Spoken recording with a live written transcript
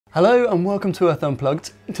Hello and welcome to Earth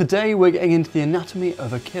Unplugged. Today we're getting into the anatomy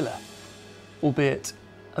of a killer, albeit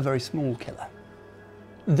a very small killer.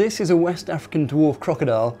 This is a West African dwarf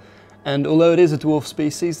crocodile, and although it is a dwarf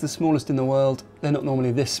species, the smallest in the world, they're not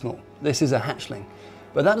normally this small. This is a hatchling.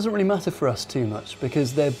 But that doesn't really matter for us too much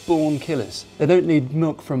because they're born killers. They don't need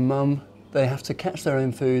milk from mum, they have to catch their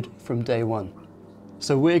own food from day one.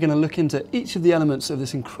 So we're going to look into each of the elements of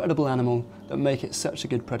this incredible animal that make it such a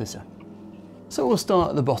good predator. So we'll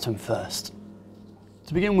start at the bottom first.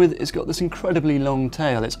 To begin with, it's got this incredibly long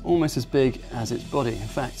tail. It's almost as big as its body. In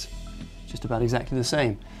fact, just about exactly the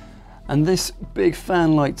same. And this big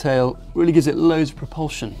fan-like tail really gives it loads of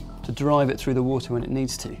propulsion to drive it through the water when it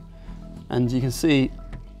needs to. And you can see,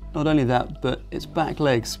 not only that, but its back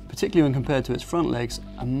legs, particularly when compared to its front legs,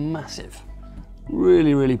 are massive.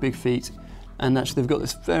 Really, really big feet. And actually they've got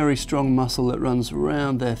this very strong muscle that runs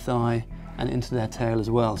around their thigh and into their tail as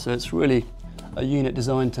well. So it's really a unit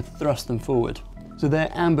designed to thrust them forward. So they're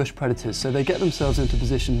ambush predators, so they get themselves into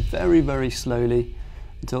position very, very slowly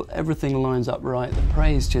until everything lines up right, the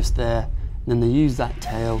prey is just there, and then they use that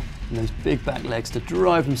tail and those big back legs to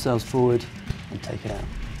drive themselves forward and take it out.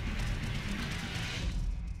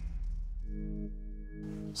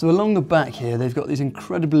 So along the back here, they've got these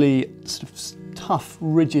incredibly sort of tough,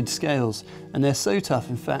 rigid scales, and they're so tough,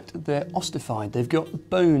 in fact, they're ossified. They've got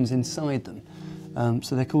bones inside them.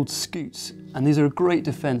 So they're called scutes, and these are a great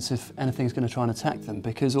defense if anything's going to try and attack them,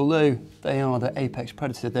 because although they are the apex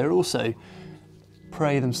predator, they're also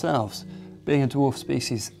prey themselves. Being a dwarf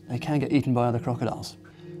species, they can get eaten by other crocodiles.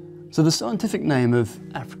 So the scientific name of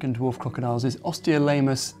African dwarf crocodiles is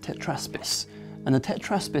Osteolaemus tetraspis, and the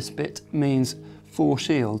tetraspis bit means 4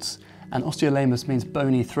 shields, and Osteolaemus means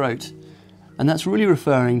bony throat, and that's really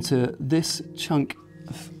referring to this chunk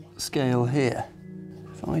of scale here.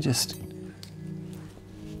 If I just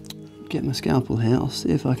get my scalpel here, I'll see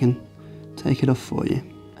if I can take it off for you.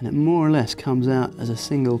 And it more or less comes out as a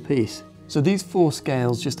single piece. So these 4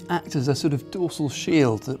 scales just act as a sort of dorsal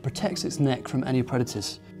shield that protects its neck from any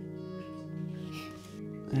predators.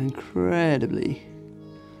 They're incredibly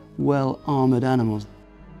well-armoured animals.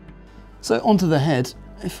 So onto the head,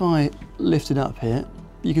 if I lift it up here,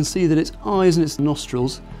 you can see that its eyes and its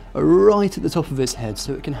nostrils are right at the top of its head,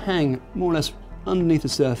 so it can hang more or less underneath the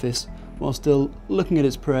surface while still looking at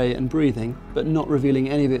its prey and breathing, but not revealing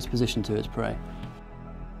any of its position to its prey.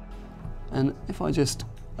 And if I just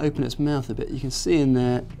open its mouth a bit, you can see in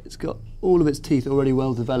there it's got all of its teeth already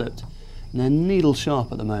well developed, and they're needle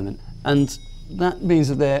sharp at the moment. And that means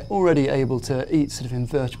that they're already able to eat sort of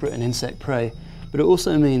invertebrate and insect prey, but it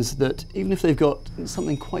also means that even if they've got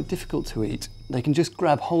something quite difficult to eat, they can just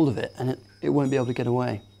grab hold of it and it won't be able to get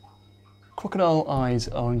away. Crocodile eyes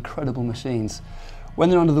are incredible machines. When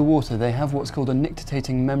they're under the water, they have what's called a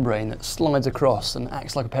nictitating membrane that slides across and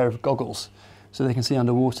acts like a pair of goggles, so they can see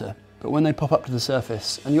underwater. But when they pop up to the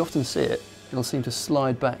surface, and you often see it, it'll seem to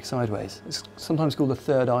slide back sideways. It's sometimes called a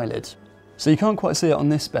third eyelid. So you can't quite see it on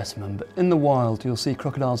this specimen, but in the wild you'll see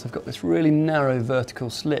crocodiles have got this really narrow vertical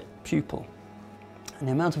slit pupil. And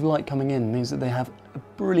the amount of light coming in means that they have a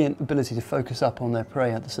brilliant ability to focus up on their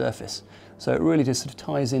prey at the surface. So it really just sort of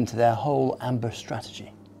ties into their whole ambush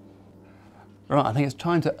strategy. Right, I think it's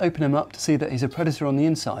time to open him up to see that he's a predator on the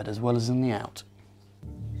inside as well as on the out.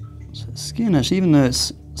 So the skin, actually, even though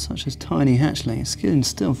it's such a tiny hatchling, its skin's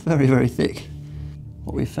still very, very thick.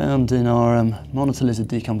 What we found in our monitor lizard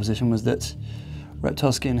decomposition was that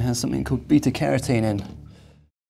reptile skin has something called beta-carotene in,